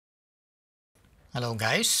Hello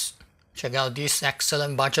guys, check out this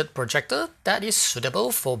excellent budget projector that is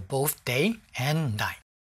suitable for both day and night.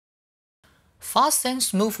 Fast and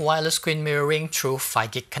smooth wireless screen mirroring through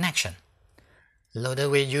 5GB connection.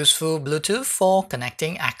 Loaded with useful Bluetooth for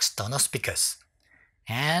connecting external speakers.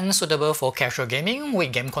 And suitable for casual gaming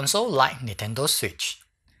with game console like Nintendo Switch.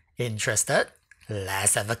 Interested?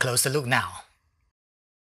 Let's have a closer look now.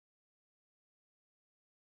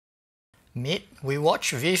 Meet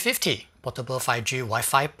WEWATCH V50 Portable 5G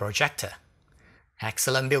Wi-Fi Projector.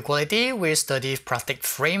 Excellent build quality with sturdy plastic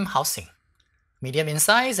frame housing. Medium in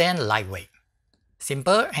size and lightweight.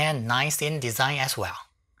 Simple and nice in design as well.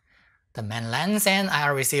 The main lens and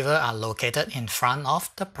IR receiver are located in front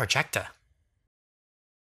of the projector.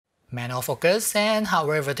 Manual focus and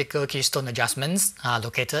hardware vertical keystone adjustments are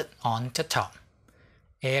located on the top.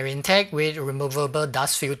 Air intake with removable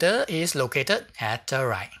dust filter is located at the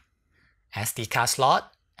right. SD card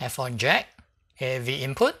slot, F1 jack, AV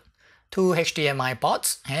input, 2 HDMI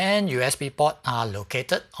ports and USB port are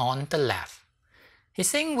located on the left.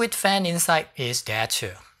 Heatsink with fan inside is there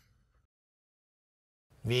too.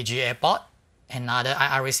 VGA port, another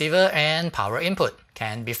IR receiver and power input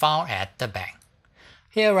can be found at the back.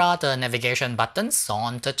 Here are the navigation buttons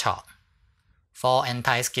on the top. 4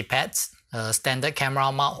 anti-skip pads, a standard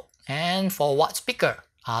camera mount and 4-watt speaker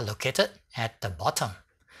are located at the bottom.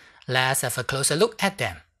 Let's have a closer look at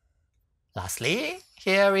them. Lastly,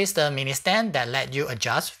 here is the mini stand that lets you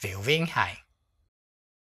adjust viewing height.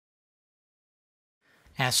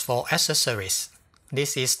 As for accessories,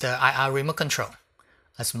 this is the IR remote control,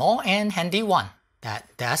 a small and handy one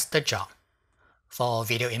that does the job. For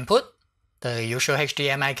video input, the usual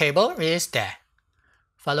HDMI cable is there,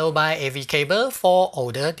 followed by AV cable for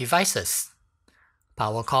older devices.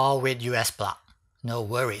 Power cord with US plug, no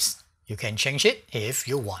worries, you can change it if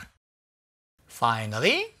you want.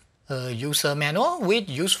 Finally, a user manual with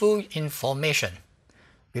useful information.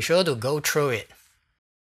 Be sure to go through it.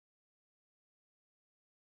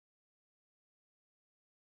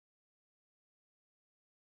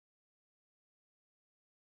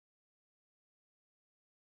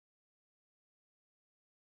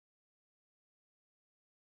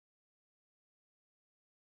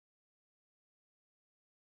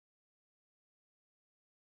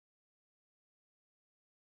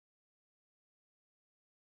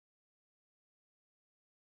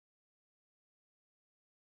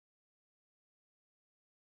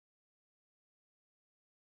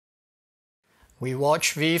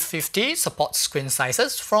 WEWATCH V50 supports screen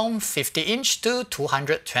sizes from 50-inch to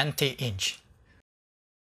 220-inch.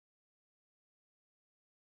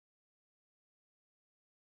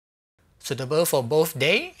 Suitable for both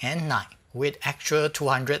day and night with actual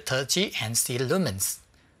 230 NC lumens.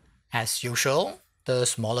 As usual, the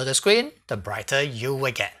smaller the screen, the brighter you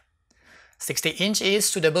will get. 60-inch is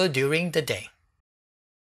suitable during the day.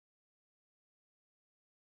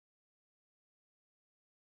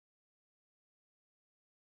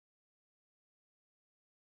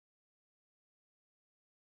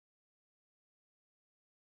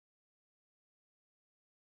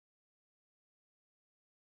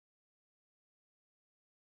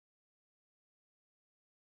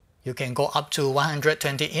 You can go up to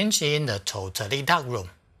 120-inch in the totally dark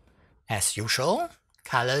room. As usual,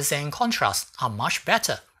 colors and contrast are much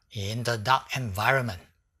better in the dark environment.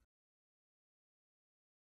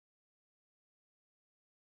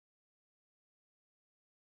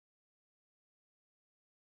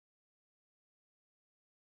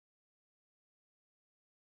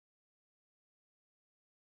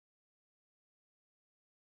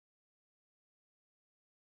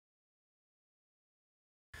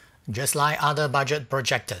 Just like other budget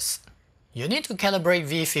projectors, you need to calibrate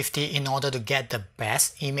V50 in order to get the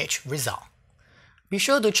best image result. Be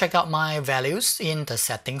sure to check out my values in the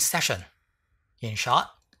settings section. In short,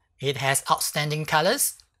 it has outstanding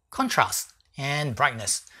colors, contrast, and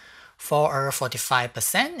brightness for a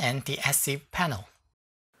 45% anti-SC panel.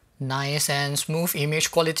 Nice and smooth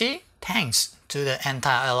image quality thanks to the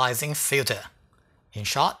anti-aliasing filter. In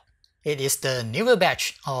short, it is the newer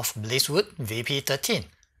batch of Blizzwood VP13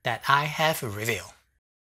 that I have reviewed.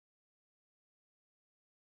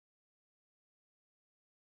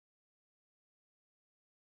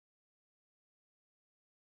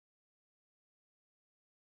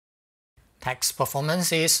 Text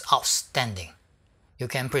performance is outstanding. You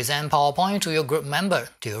can present PowerPoint to your group member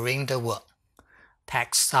during the work.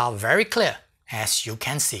 Texts are very clear, as you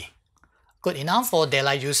can see. Good enough for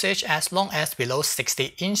daylight usage as long as below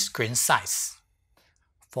 60-inch screen size.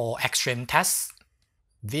 For extreme tests,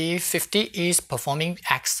 V50 is performing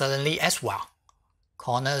excellently as well.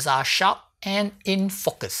 Corners are sharp and in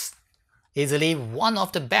focus. easily one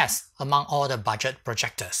of the best among all the budget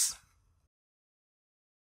projectors.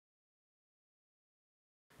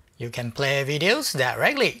 You can play videos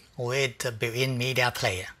directly with the built-in media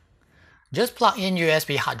player. Just plug in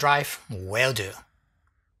USB hard drive will do.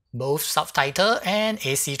 Both subtitle and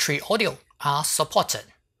AC3 audio are supported.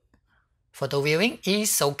 Photo viewing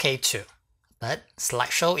is okay too, but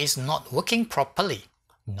slideshow is not working properly.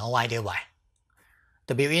 No idea why.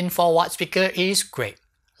 The built-in 4-watt speaker is great,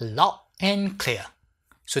 loud and clear,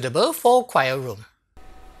 suitable for quiet room.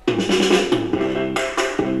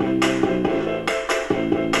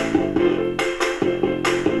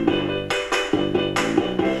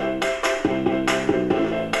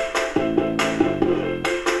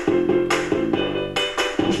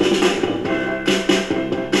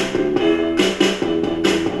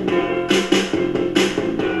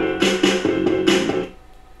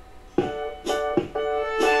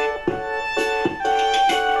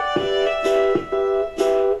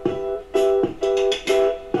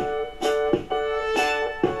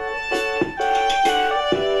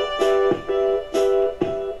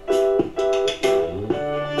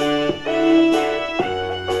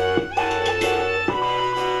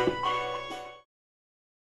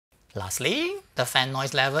 Lastly, the fan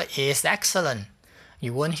noise level is excellent.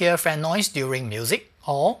 You won't hear fan noise during music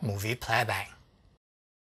or movie playback.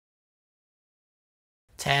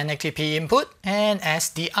 1080p input and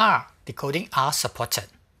SDR decoding are supported,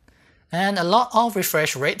 and a lot of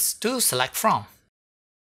refresh rates to select from.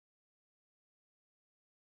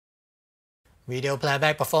 Video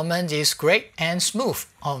playback performance is great and smooth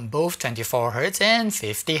on both 24Hz and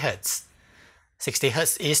 50Hz.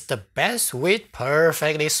 60Hz is the best with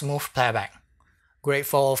perfectly smooth playback. Great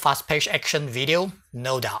for fast-paced action video,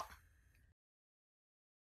 no doubt.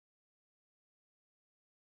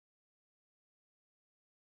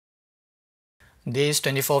 This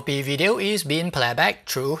 24p video is being playback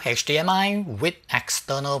through HDMI with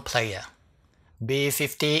external player.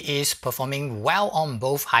 V50 is performing well on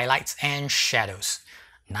both highlights and shadows.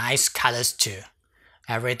 Nice colors too.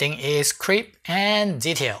 Everything is crisp and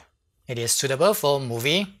detailed. It is suitable for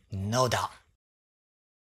movie, no doubt.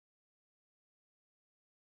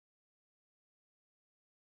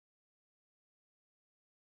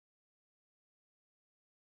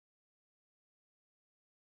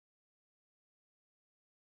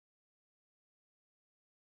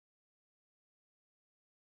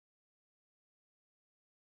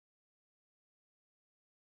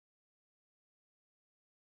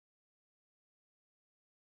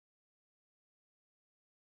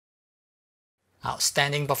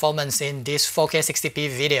 Outstanding performance in this 4K 60p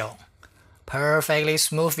video. Perfectly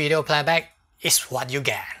smooth video playback is what you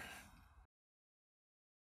get.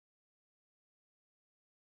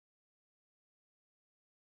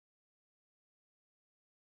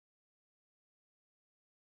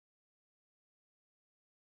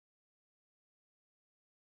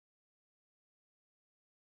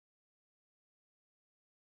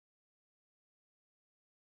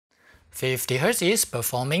 "50Hz is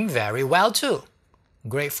performing very well too.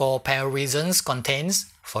 Great for pair reasons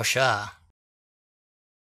contains for sure.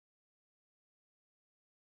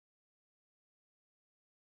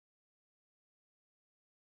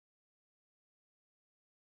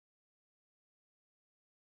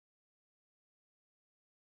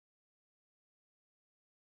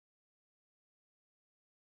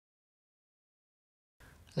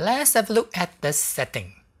 Let's have a look at the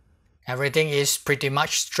setting. Everything is pretty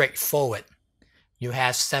much straightforward. You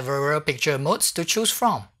have several picture modes to choose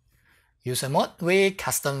from. User mode with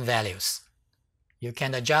custom values. You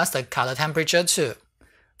can adjust the color temperature too.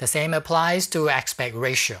 The same applies to aspect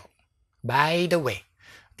ratio. By the way,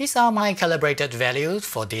 these are my calibrated values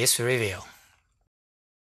for this review.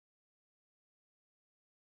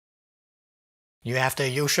 You have the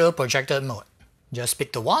usual projector mode. Just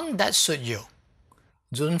pick the one that suits you.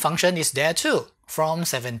 Zoom function is there too, from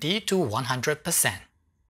 70 to 100%.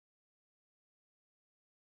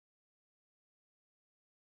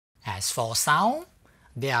 As for sound,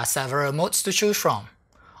 there are several modes to choose from,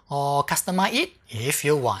 or customize it if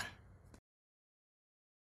you want.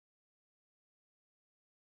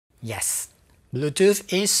 Yes,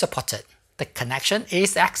 Bluetooth is supported. The connection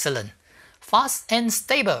is excellent, fast and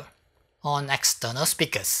stable on external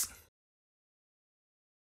speakers.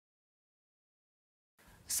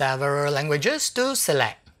 Several languages to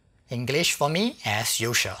select. English for me as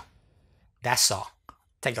usual. That's all.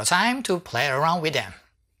 Take your time to play around with them.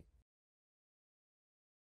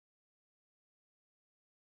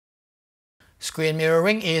 Screen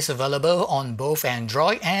mirroring is available on both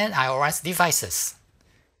Android and iOS devices.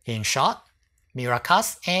 In short,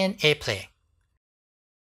 Miracast and AirPlay.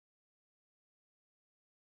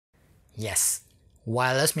 Yes,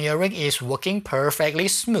 wireless mirroring is working perfectly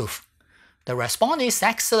smooth. The response is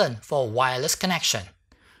excellent for wireless connection.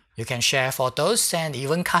 You can share photos and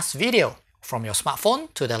even cast video from your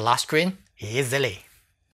smartphone to the large screen easily.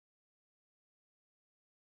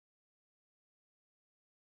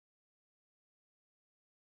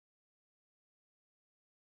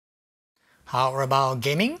 How about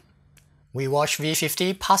gaming? WEWATCH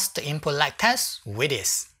V50 passed the input lag test with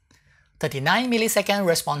ease. 39 millisecond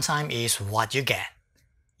response time is what you get.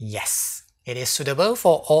 Yes, it is suitable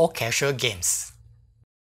for all casual games.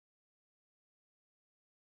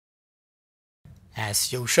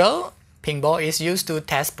 As usual, pinball is used to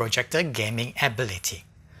test Projector gaming ability.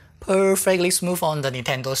 Perfectly smooth on the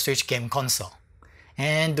Nintendo Switch game console.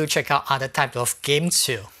 And do check out other types of games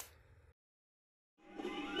too.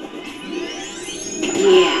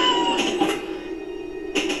 Yeah.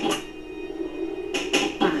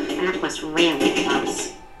 That was really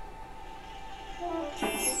close.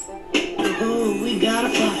 Oh, we gotta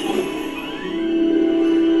fight.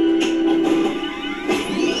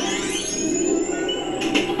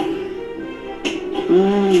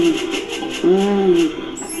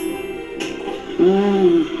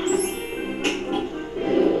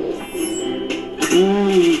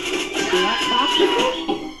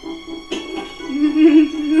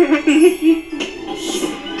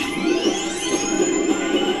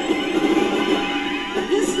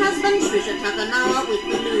 This has been Trisha Takanawa with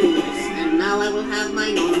the news, and now I will have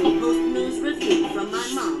my normal post-news review from my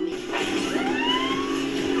mom.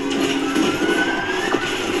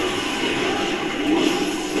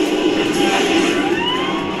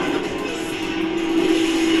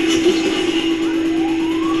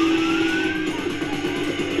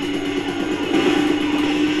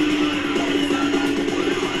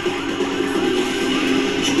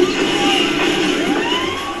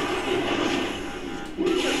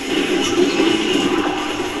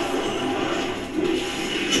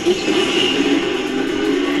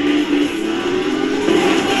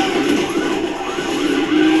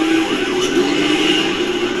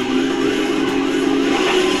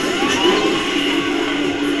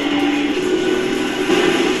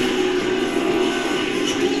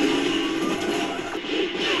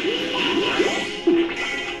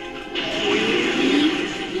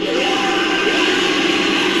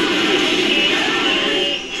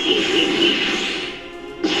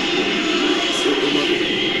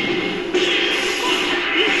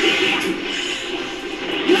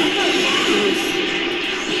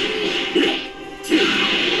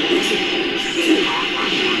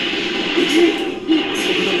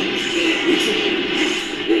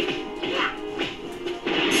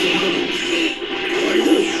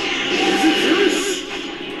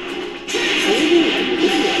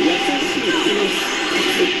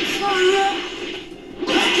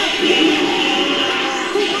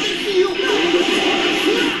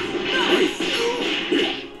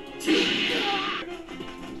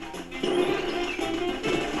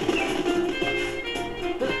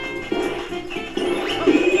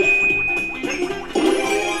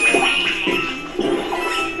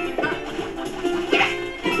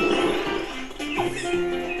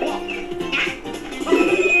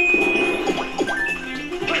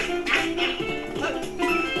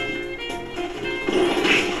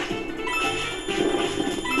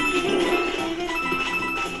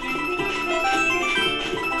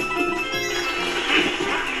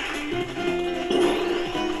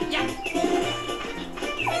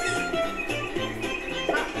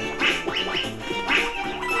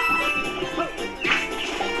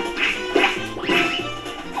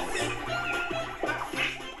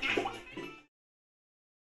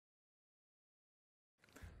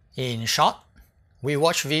 In short,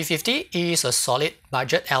 WEWATCH V50 is a solid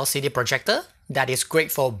budget LCD projector that is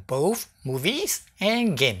great for both movies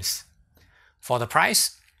and games. For the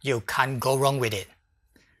price, you can't go wrong with it.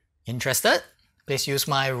 Interested? Please use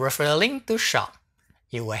my referral link to shop.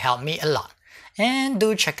 It will help me a lot. And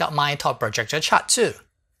do check out my top projector chart too.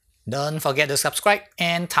 Don't forget to subscribe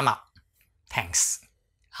and thumb up. Thanks.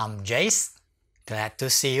 I'm Jace. Glad to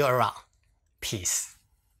see you around. Peace.